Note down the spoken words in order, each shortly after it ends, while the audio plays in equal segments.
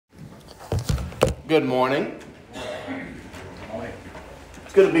Good morning.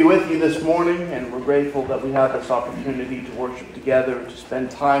 It's good to be with you this morning, and we're grateful that we have this opportunity to worship together, to spend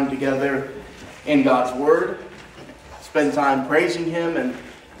time together in God's Word, spend time praising Him and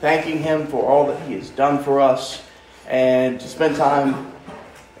thanking Him for all that He has done for us, and to spend time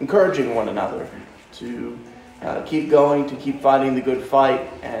encouraging one another to keep going, to keep fighting the good fight,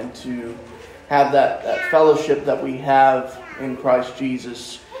 and to have that fellowship that we have in Christ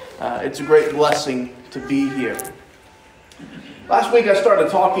Jesus. It's a great blessing to be here. Last week I started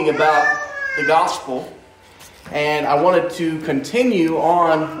talking about the gospel, and I wanted to continue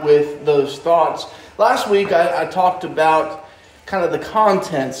on with those thoughts. Last week I talked about kind of the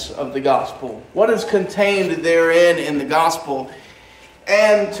contents of the gospel, what is contained therein in the gospel.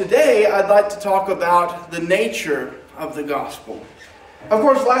 And today I'd like to talk about the nature of the gospel. Of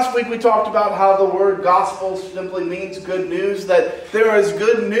course, last week we talked about how the word gospel simply means good news, that there is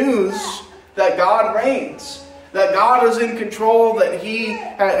good news that God reigns, that God is in control, that He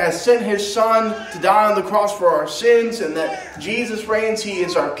has sent His Son to die on the cross for our sins, and that Jesus reigns. He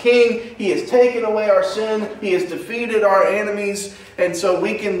is our King. He has taken away our sin. He has defeated our enemies. And so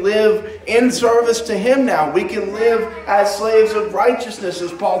we can live in service to Him now. We can live as slaves of righteousness,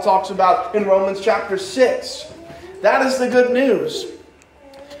 as Paul talks about in Romans chapter 6. That is the good news.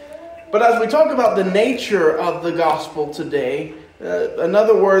 But as we talk about the nature of the gospel today,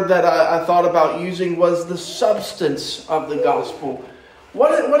 another word that I thought about using was the substance of the gospel.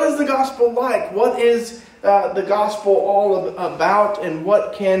 What is the gospel like? What is the gospel all about? And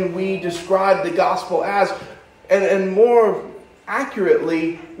what can we describe the gospel as? And more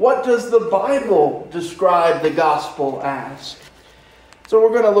accurately, what does the Bible describe the gospel as? So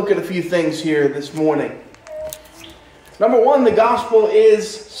we're going to look at a few things here this morning. Number one, the gospel is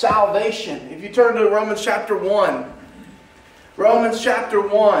salvation. If you turn to Romans chapter 1. Romans chapter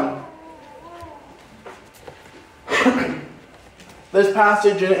 1. This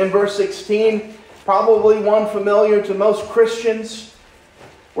passage in verse 16, probably one familiar to most Christians,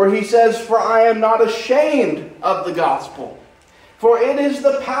 where he says, "For I am not ashamed of the gospel, for it is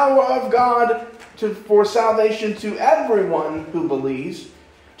the power of God for salvation to everyone who believes,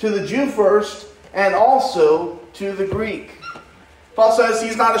 to the Jew first, and also to the Greek." Paul says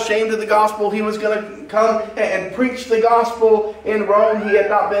he's not ashamed of the gospel. He was going to come and preach the gospel in Rome. He had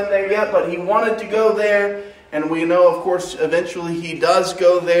not been there yet, but he wanted to go there. And we know, of course, eventually he does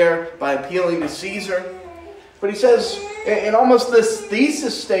go there by appealing to Caesar. But he says, in almost this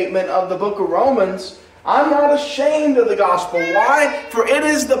thesis statement of the book of Romans, I'm not ashamed of the gospel. Why? For it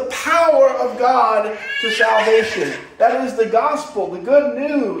is the power of God to salvation. That is the gospel, the good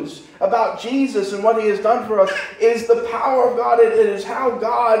news about Jesus and what He has done for us is the power of God. It is how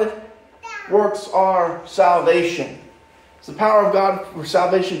God works our salvation. It's the power of God for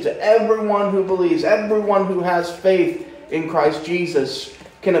salvation to everyone who believes. Everyone who has faith in Christ Jesus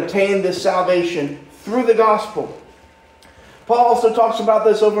can obtain this salvation through the gospel. Paul also talks about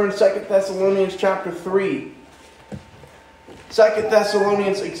this over in 2 Thessalonians chapter 3. 2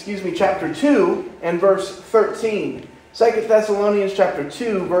 Thessalonians, chapter 2 and verse 13. 2 Thessalonians chapter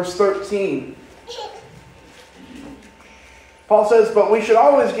 2, verse 13. Paul says, "But we should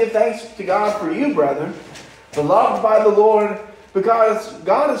always give thanks to God for you, brethren, beloved by the Lord, because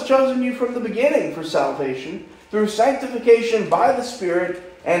God has chosen you from the beginning for salvation, through sanctification by the Spirit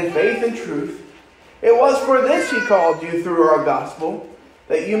and faith in truth. It was for this He called you through our gospel,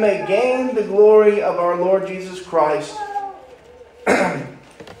 that you may gain the glory of our Lord Jesus Christ."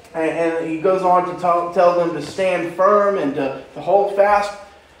 And he goes on to tell them to stand firm and to hold fast.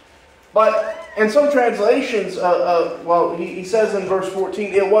 But in some translations, he says in verse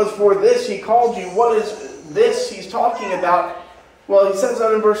 14, it was for this He called you. What is this he's talking about? Well, he says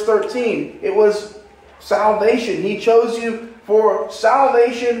that in verse 13. It was salvation. He chose you for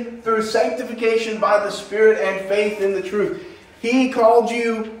salvation through sanctification by the Spirit and faith in the truth. He called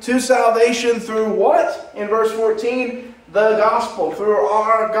you to salvation through what? In verse 14, the gospel, through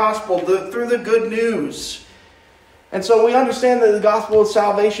our gospel, through the good news. And so we understand that the gospel is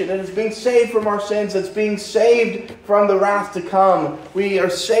salvation. It is being saved from our sins. It's being saved from the wrath to come. We are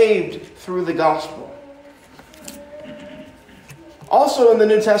saved through the gospel. Also in the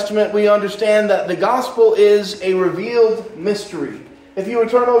New Testament, we understand that the gospel is a revealed mystery. If you would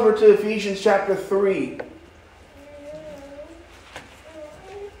turn over to Ephesians chapter 3.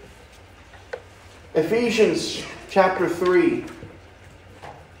 Ephesians chapter 3.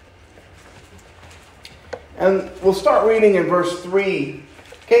 And we'll start reading in verse 3.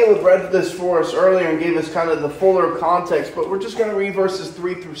 Caleb read this for us earlier and gave us kind of the fuller context, but we're just going to read verses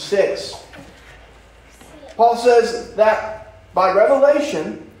 3 through 6. Paul says that by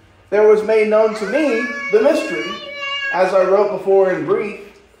revelation, there was made known to me the mystery, as I wrote before in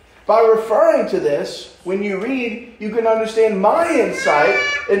brief. By referring to this, when you read, you can understand my insight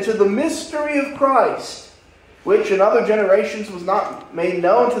into the mystery of Christ, which in other generations was not made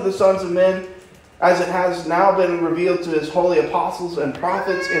known to the sons of men, as it has now been revealed to his holy apostles and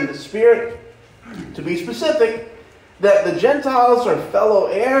prophets in the Spirit. To be specific, that the Gentiles are fellow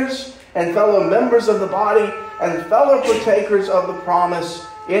heirs and fellow members of the body and fellow partakers of the promise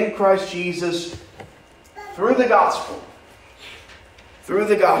in Christ Jesus through the gospel. Through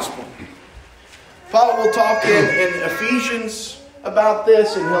the gospel. Paul will talk in Ephesians about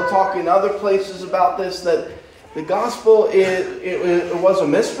this, and he'll talk in other places about this, that the gospel it was a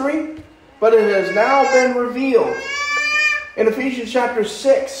mystery, but it has now been revealed. In Ephesians chapter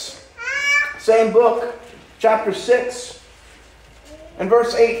 6, same book, chapter 6, and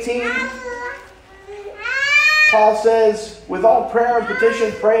verse 18, Paul says, with all prayer and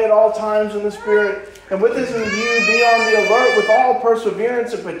petition, pray at all times in the Spirit, and with this in view, be on the alert with all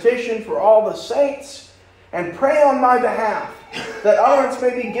perseverance and petition for all the saints, and pray on my behalf, that utterance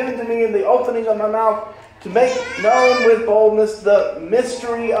may be given to me in the opening of my mouth, to make known with boldness the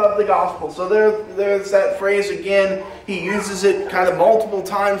mystery of the gospel. So there's that phrase again. He uses it kind of multiple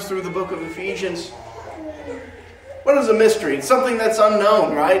times through the book of Ephesians. What is a mystery? It's something that's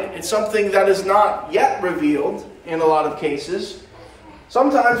unknown, right? It's something that is not yet revealed in a lot of cases.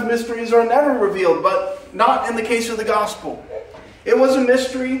 Sometimes mysteries are never revealed, but not in the case of the gospel. It was a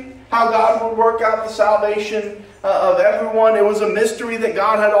mystery how God would work out the salvation of everyone. It was a mystery that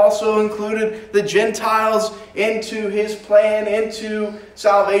God had also included the Gentiles into his plan, into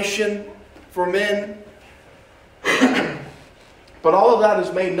salvation for men. But all of that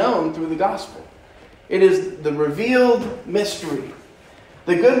is made known through the gospel. It is the revealed mystery.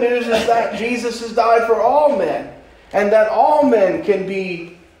 The good news is that Jesus has died for all men, and that all men can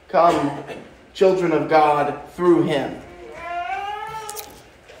become children of God through him.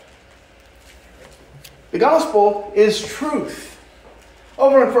 The gospel is truth.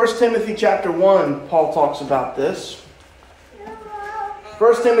 Over in 1 Timothy chapter 1, Paul talks about this.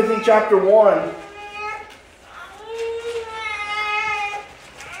 1 Timothy chapter 1.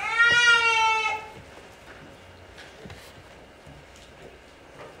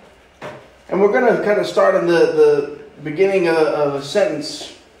 And we're going to kind of start in the beginning of a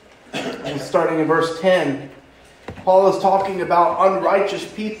sentence, starting in verse 10. Paul is talking about unrighteous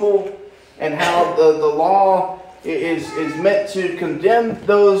people and how the law is meant to condemn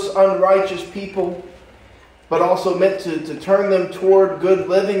those unrighteous people, but also meant to turn them toward good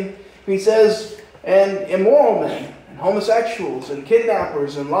living. He says, and immoral men, and homosexuals, and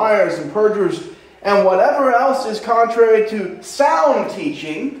kidnappers, and liars, and perjurers, and whatever else is contrary to sound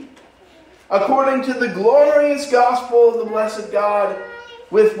teaching, according to the glorious gospel of the blessed God,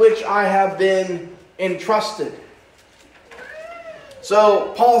 with which I have been entrusted.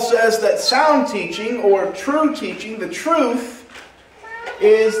 So Paul says that sound teaching, or true teaching, the truth,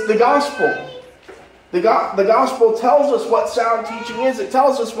 is the gospel. The gospel tells us what sound teaching is. It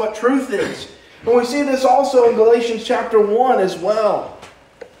tells us what truth is. And we see this also in Galatians chapter 1 as well.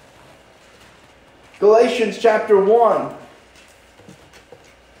 Galatians chapter 1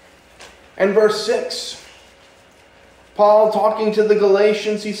 and verse 6. Paul, talking to the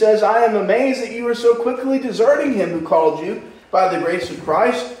Galatians, he says, I am amazed that you are so quickly deserting him who called you by the grace of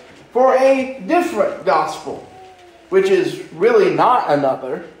Christ for a different gospel, which is really not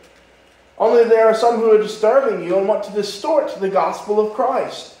another. Only there are some who are disturbing you and want to distort the gospel of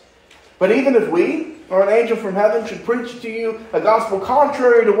Christ. But even if we, or an angel from heaven, should preach to you a gospel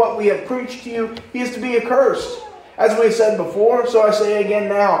contrary to what we have preached to you, he is to be accursed. As we said before, so I say again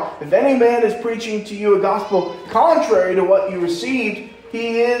now, if any man is preaching to you a gospel contrary to what you received,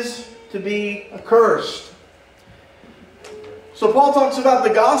 he is to be accursed. So Paul talks about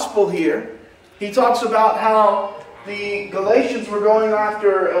the gospel here. He talks about how the Galatians were going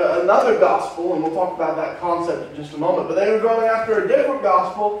after another gospel, and we'll talk about that concept in just a moment, but they were going after a different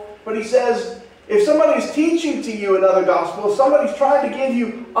gospel. But he says, if somebody's teaching to you another gospel, if somebody's trying to give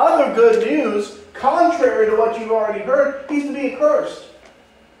you other good news contrary to what you've already heard, he's to be accursed.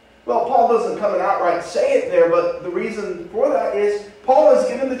 Well, Paul doesn't come and outright say it there, but the reason for that is Paul has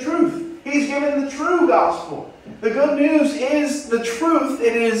given the truth. He's given the true gospel. The good news is the truth.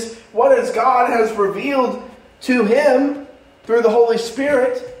 It is what as God has revealed to him through the Holy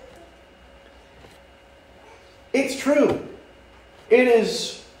Spirit. It's true. It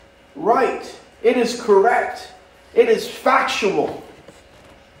is right. It is correct. It is factual.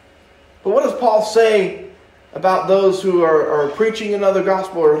 But what does Paul say about those who are preaching another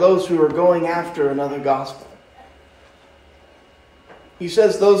gospel, or those who are going after another gospel? He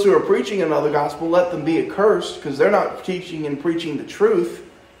says those who are preaching another gospel, let them be accursed, because they're not teaching and preaching the truth.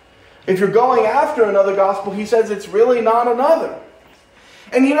 If you're going after another gospel, he says it's really not another.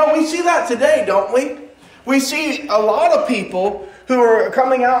 And we see that today, don't we? We see a lot of people who are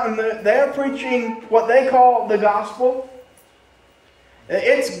coming out and they're preaching what they call the gospel.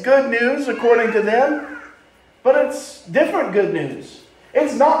 It's good news according to them, but it's different good news.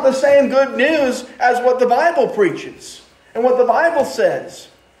 It's not the same good news as what the Bible preaches and what the Bible says.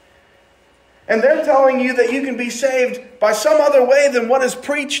 And they're telling you that you can be saved by some other way than what is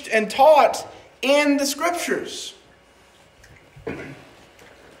preached and taught in the Scriptures.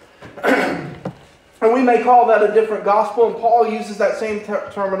 And we may call that a different gospel, and Paul uses that same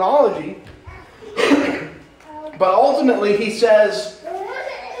terminology. But ultimately he says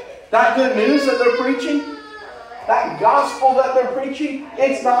that good news that they're preaching, that gospel that they're preaching,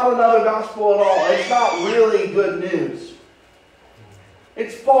 it's not another gospel at all. It's not really good news.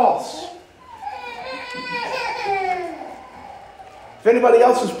 It's false. If anybody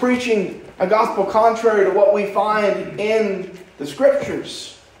else is preaching a gospel contrary to what we find in the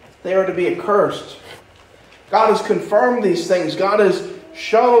Scriptures, they are to be accursed. God has confirmed these things. God has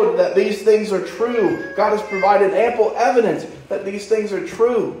showed that these things are true. God has provided ample evidence that these things are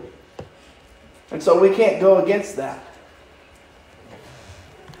true. And so we can't go against that.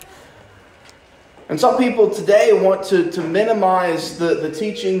 And some people today want to minimize the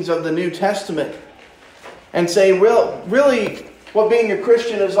teachings of the New Testament and say, really, what being a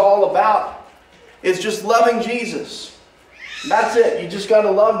Christian is all about is just loving Jesus. And that's it. You just got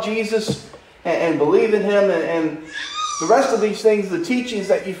to love Jesus and believe in Him. And the rest of these things, the teachings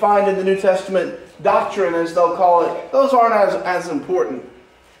that you find in the New Testament, doctrine as they'll call it, those aren't as important.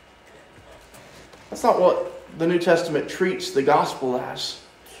 That's not what the New Testament treats the gospel as.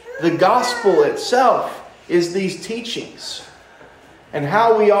 The gospel itself is these teachings and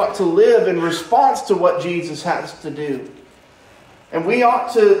how we ought to live in response to what Jesus has to do. And we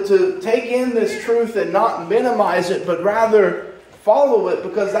ought to take in this truth and not minimize it, but rather follow it,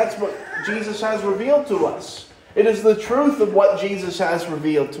 because that's what Jesus has revealed to us. It is the truth of what Jesus has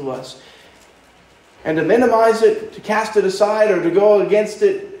revealed to us. And to minimize it, to cast it aside, or to go against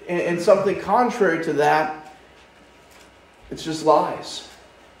it in something contrary to that, it's just lies.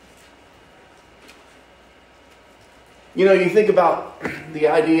 You think about the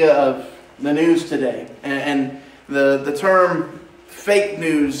idea of the news today, and the term fake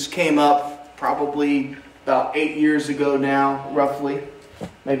news came up probably about 8 years ago now, roughly.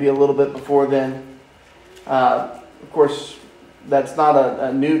 Maybe a little bit before then. Of course, that's not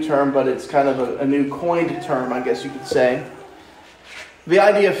a new term, but it's kind of a new coined term, I guess you could say. The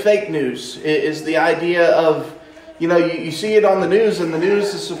idea of fake news is the idea of, you see it on the news, and the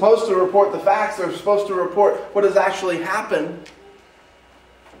news is supposed to report the facts. They're supposed to report what has actually happened.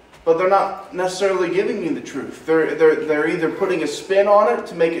 But they're not necessarily giving you the truth. They're either putting a spin on it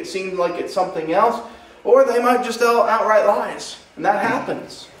to make it seem like it's something else, or they might just tell outright lies. And that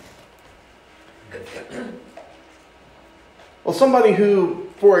happens. Well, somebody who,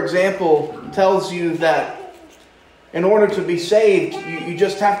 for example, tells you that in order to be saved, you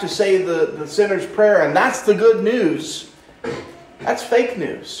just have to say the sinner's prayer, and that's the good news. That's fake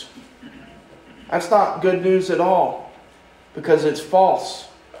news. That's not good news at all, because it's false.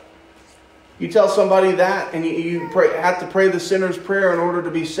 You tell somebody that, and you have to pray the sinner's prayer in order to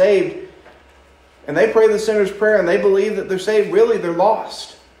be saved, and they pray the sinner's prayer and they believe that they're saved, really they're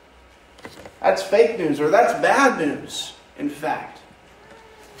lost. That's fake news, or that's bad news, in fact.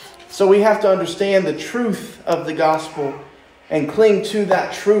 So we have to understand the truth of the gospel and cling to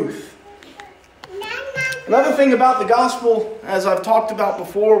that truth. Another thing about the gospel, as I've talked about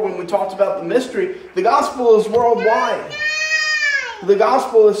before when we talked about the mystery, the gospel is worldwide. The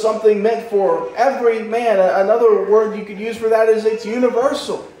gospel is something meant for every man. Another word you could use for that is it's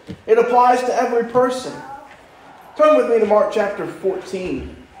universal. It applies to every person. Turn with me to Mark chapter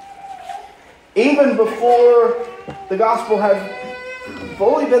 14. Even before the gospel had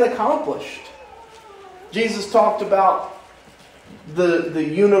fully been accomplished, Jesus talked about the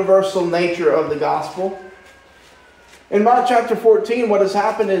universal nature of the gospel. In Mark chapter 14, what has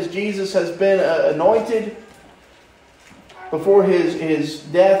happened is Jesus has been anointed before his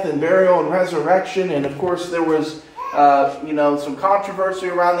death and burial and resurrection. And of course there was some controversy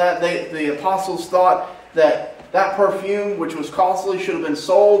around that. The apostles thought that perfume, which was costly, should have been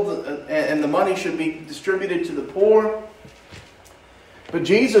sold and the money should be distributed to the poor. But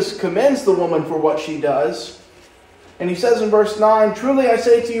Jesus commends the woman for what she does. And he says in verse 9, "Truly I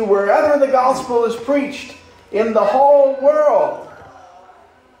say to you, wherever the gospel is preached in the whole world,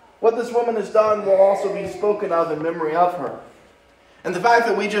 what this woman has done will also be spoken of in memory of her." And the fact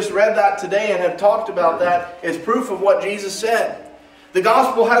that we just read that today and have talked about that is proof of what Jesus said. The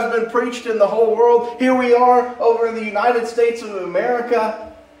gospel has been preached in the whole world. Here we are over in the United States of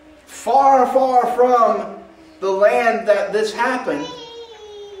America, far, far from the land that this happened,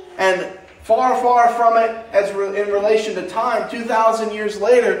 and far, far from it as in relation to time, 2,000 years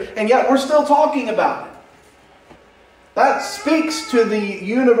later, and yet we're still talking about it. That speaks to the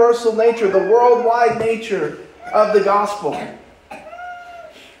universal nature, the worldwide nature of the gospel.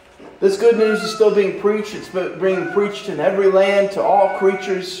 This good news is still being preached. It's being preached in every land to all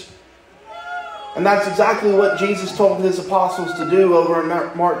creatures. And that's exactly what Jesus told His apostles to do over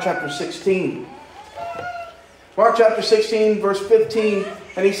in Mark chapter 16. Mark chapter 16, verse 15,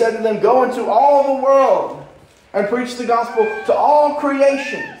 and He said to them, "Go into all the world and preach the gospel to all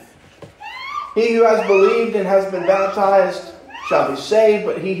creation. He who has believed and has been baptized shall be saved,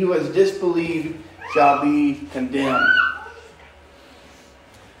 but he who has disbelieved shall be condemned."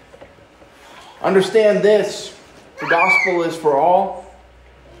 Understand this, the gospel is for all.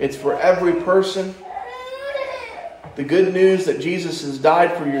 It's for every person. The good news that Jesus has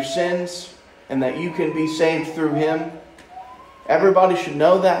died for your sins and that you can be saved through Him. Everybody should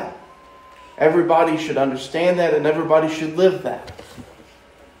know that. Everybody should understand that, and everybody should live that.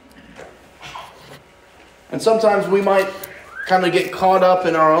 And sometimes we might kind of get caught up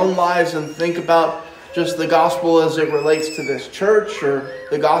in our own lives and think about just the gospel as it relates to this church, or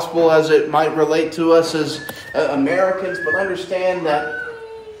the gospel as it might relate to us as Americans, but understand that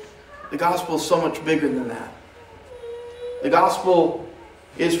the gospel is so much bigger than that. The gospel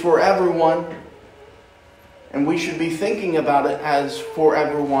is for everyone, and we should be thinking about it as for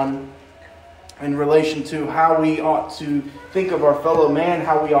everyone in relation to how we ought to think of our fellow man,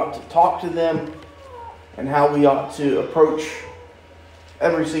 how we ought to talk to them, and how we ought to approach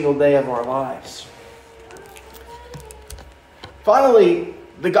every single day of our lives. Finally,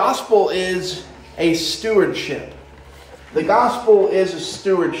 the gospel is a stewardship. The gospel is a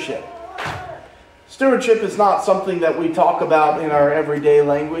stewardship. Stewardship is not something that we talk about in our everyday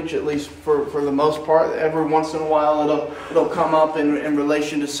language, at least for the most part. Every once in a while it'll come up in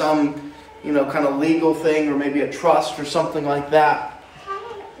relation to some, kind of legal thing, or maybe a trust or something like that.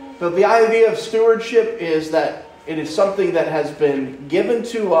 But the idea of stewardship is that it is something that has been given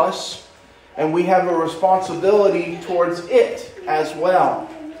to us, and we have a responsibility towards it as well.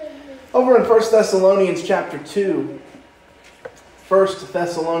 Over in 1 Thessalonians chapter 2. 1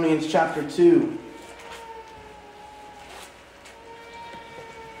 Thessalonians chapter 2.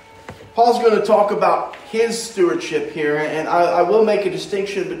 Paul's going to talk about his stewardship here, and I will make a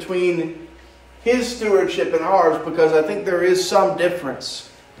distinction between his stewardship and ours, because I think there is some difference.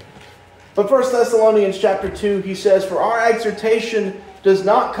 But 1 Thessalonians chapter 2, he says, "For our exhortation does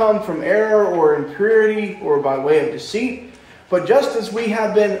not come from error or impurity or by way of deceit, but just as we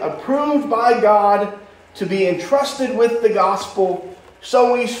have been approved by God to be entrusted with the gospel,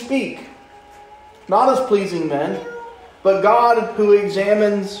 so we speak, not as pleasing men, but God who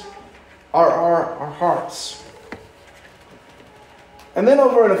examines our hearts." And then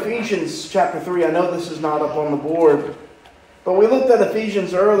over in Ephesians chapter 3, I know this is not up on the board, but we looked at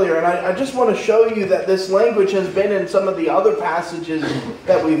Ephesians earlier, and I just want to show you that this language has been in some of the other passages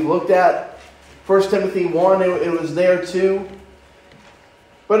that we've looked at. 1 Timothy 1, it was there too.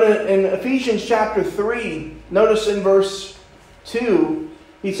 But in Ephesians chapter 3, notice in verse 2,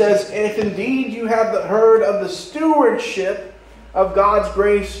 he says, "If indeed you have heard of the stewardship of God's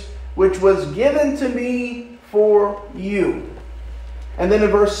grace, which was given to me for you." And then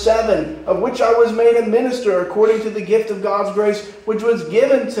in verse 7, "Of which I was made a minister according to the gift of God's grace, which was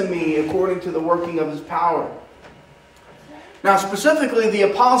given to me according to the working of His power." Now specifically, the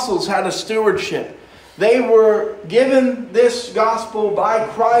apostles had a stewardship. They were given this gospel by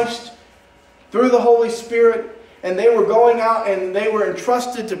Christ through the Holy Spirit, and they were going out and they were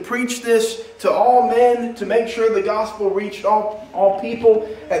entrusted to preach this to all men, to make sure the gospel reached all people.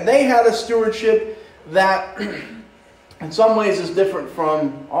 And they had a stewardship that in some ways is different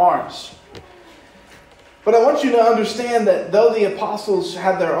from ours. But I want you to understand that though the apostles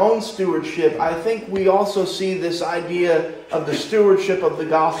had their own stewardship, I think we also see this idea of the stewardship of the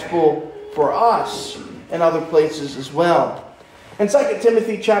gospel for us in other places as well. In 2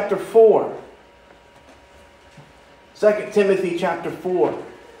 Timothy chapter 4. 2 Timothy chapter 4.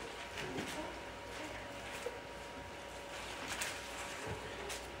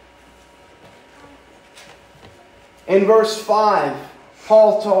 In verse 5,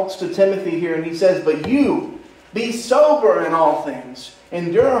 Paul talks to Timothy here, and he says, "But you, be sober in all things,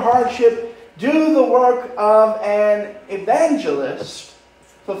 endure hardship, do the work of an evangelist,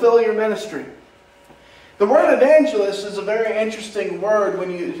 fulfill your ministry." The word evangelist is a very interesting word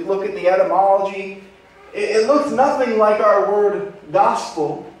when you look at the etymology. It looks nothing like our word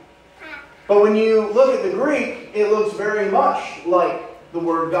gospel. But when you look at the Greek, it looks very much like the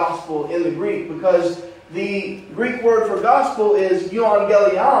word gospel in the Greek, because the Greek word for gospel is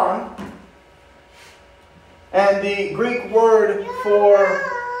euangelion, and the Greek word for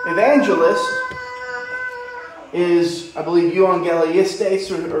evangelist is, I believe,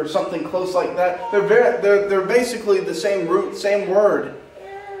 euangeliistes or something close like that. They're basically the same root, same word.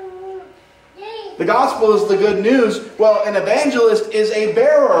 The gospel is the good news. Well, an evangelist is a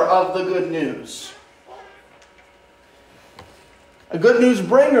bearer of the good news. A good news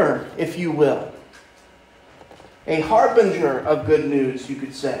bringer, if you will. A harbinger of good news, you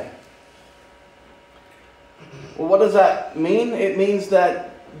could say. Well, what does that mean? It means that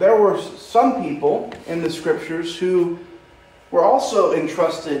there were some people in the Scriptures who were also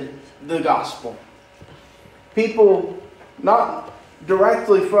entrusted the gospel. People not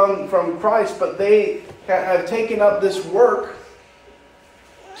directly from Christ, but they have taken up this work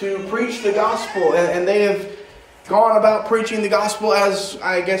to preach the gospel, and they have gone about preaching the gospel as,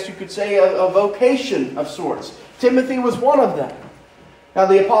 I guess you could say, a vocation of sorts. Timothy was one of them. Now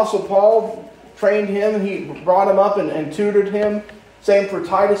the Apostle Paul trained him, he brought him up and tutored him. Same for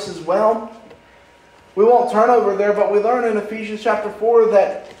Titus as well. We won't turn over there, but we learn in Ephesians chapter 4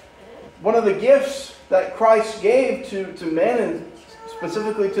 that one of the gifts that Christ gave to men, and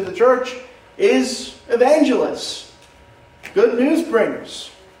specifically to the church, is evangelists, good news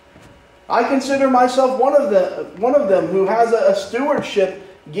bringers. I consider myself one of them who has a stewardship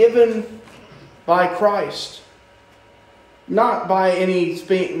given by Christ. Not by any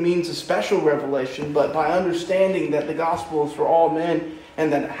means of special revelation, but by understanding that the gospel is for all men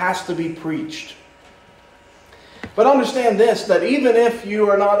and that it has to be preached. But understand this, that even if you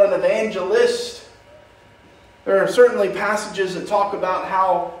are not an evangelist, there are certainly passages that talk about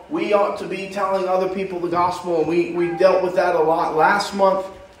how we ought to be telling other people the gospel, and we dealt with that a lot last month.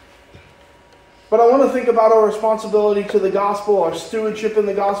 But I want to think about our responsibility to the gospel, our stewardship in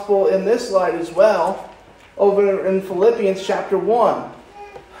the gospel in this light as well, over in Philippians chapter 1.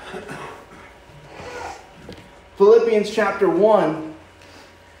 Philippians chapter 1.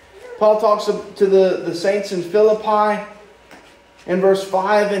 Paul talks to the saints in Philippi in verse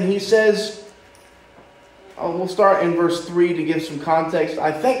 5, and he says, we'll start in verse 3 to give some context.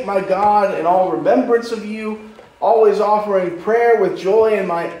 I thank my God in all remembrance of you, always offering prayer with joy in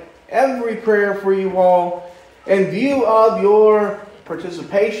my every prayer for you all, in view of your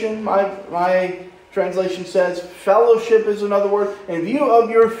participation. My translation says fellowship is another word. In view of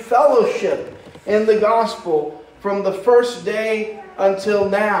your fellowship in the gospel from the first day until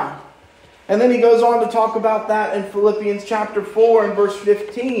now. And then he goes on to talk about that in Philippians chapter 4 and verse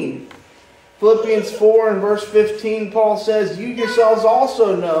 15. Philippians 4 and verse 15, Paul says, you yourselves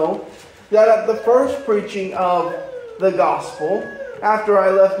also know that at the first preaching of the gospel, after I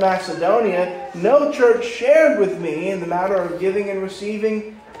left Macedonia, no church shared with me in the matter of giving and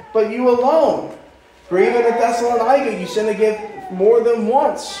receiving, but you alone. For even at Thessalonica, you sent a gift more than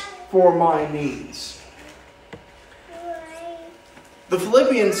once for my needs. The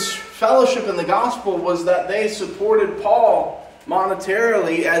Philippians' fellowship in the gospel was that they supported Paul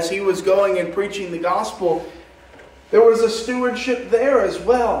monetarily as he was going and preaching the gospel. There was a stewardship there as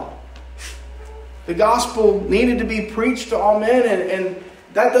well. The gospel needed to be preached to all men, and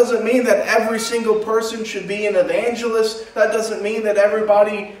that doesn't mean that every single person should be an evangelist. That doesn't mean that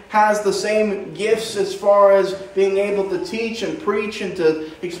everybody has the same gifts as far as being able to teach and preach and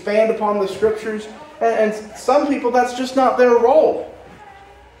to expand upon the scriptures. And some people, that's just not their role.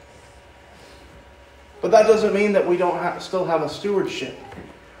 But that doesn't mean that we don't still have a stewardship.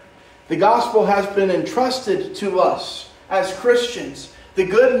 The gospel has been entrusted to us as Christians. The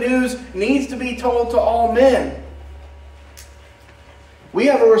good news needs to be told to all men. We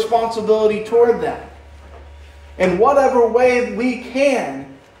have a responsibility toward that. In whatever way we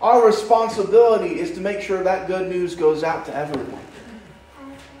can, our responsibility is to make sure that good news goes out to everyone.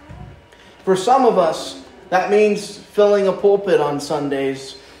 For some of us, that means filling a pulpit on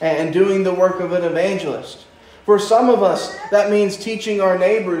Sundays and doing the work of an evangelist. For some of us, that means teaching our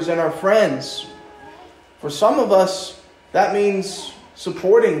neighbors and our friends. For some of us, that means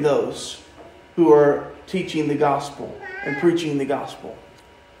supporting those who are teaching the gospel and preaching the gospel.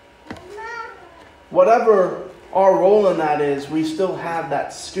 Whatever our role in that is, we still have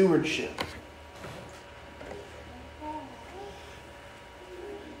that stewardship.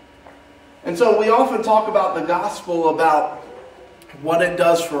 And so we often talk about the gospel, about what it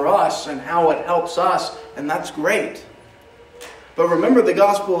does for us and how it helps us, and that's great. But remember, the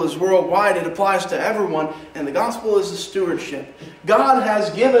gospel is worldwide. It applies to everyone. And the gospel is a stewardship. God has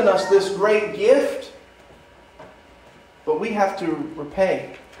given us this great gift, but we have to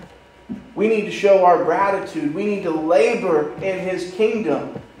repay. We need to show our gratitude. We need to labor in His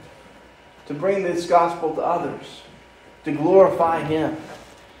kingdom to bring this gospel to others, to glorify Him.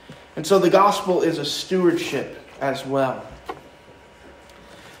 And so the gospel is a stewardship as well.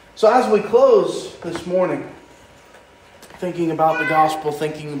 So as we close this morning, thinking about the gospel,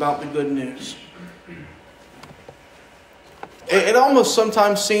 thinking about the good news, it almost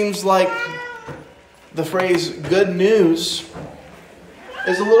sometimes seems like the phrase good news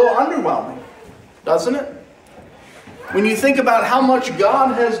is a little underwhelming, doesn't it? When you think about how much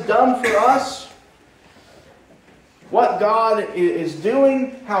God has done for us, what God is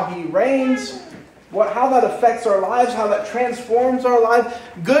doing, how He reigns, how that affects our lives, how that transforms our lives,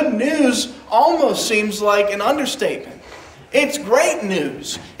 good news almost seems like an understatement. It's great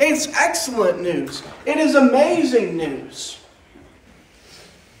news. It's excellent news. It is amazing news.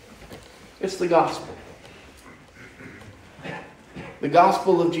 It's the gospel. The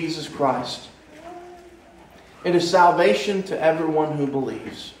gospel of Jesus Christ. It is salvation to everyone who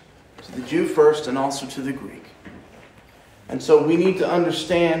believes. To the Jew first and also to the Greek. And so we need to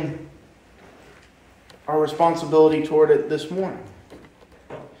understand our responsibility toward it this morning.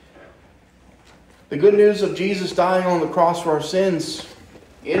 The good news of Jesus dying on the cross for our sins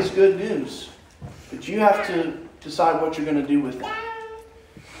is good news. But you have to decide what you're going to do with it.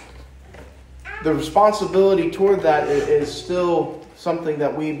 The responsibility toward that is still something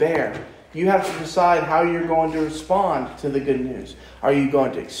that we bear. You have to decide how you're going to respond to the good news. Are you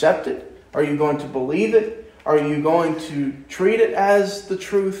going to accept it? Are you going to believe it? Are you going to treat it as the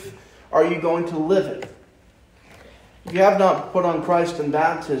truth? Are you going to live it? If you have not put on Christ in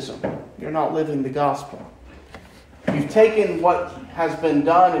baptism, you're not living the gospel. You've taken what has been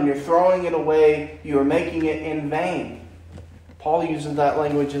done and you're throwing it away. You are making it in vain. Paul uses that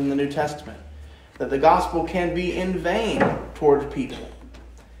language in the New Testament. That the gospel can be in vain toward people.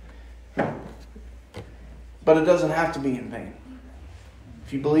 But it doesn't have to be in vain.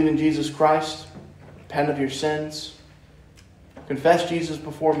 If you believe in Jesus Christ, repent of your sins, confess Jesus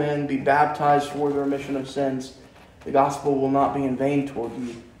before men, be baptized for the remission of sins, the gospel will not be in vain toward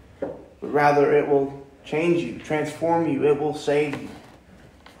you, but rather it will change you, transform you, it will save you.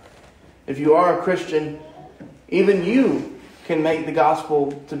 If you are a Christian, even you can make the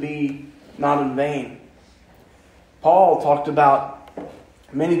gospel to be not in vain. Paul talked about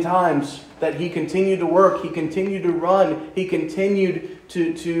many times that he continued to work, he continued to run, he continued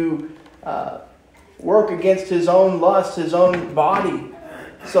to work against his own lust, his own body,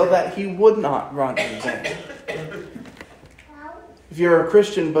 so that he would not run in vain. If you're a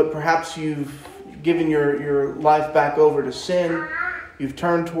Christian, but perhaps you've given your life back over to sin, you've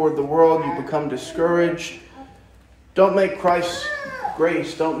turned toward the world, you've become discouraged, don't make Christ's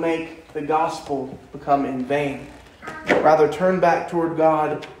grace, don't make the gospel become in vain. Rather, turn back toward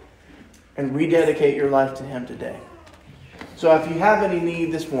God and rededicate your life to Him today. So if you have any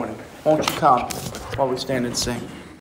need this morning, won't you come while we stand and sing?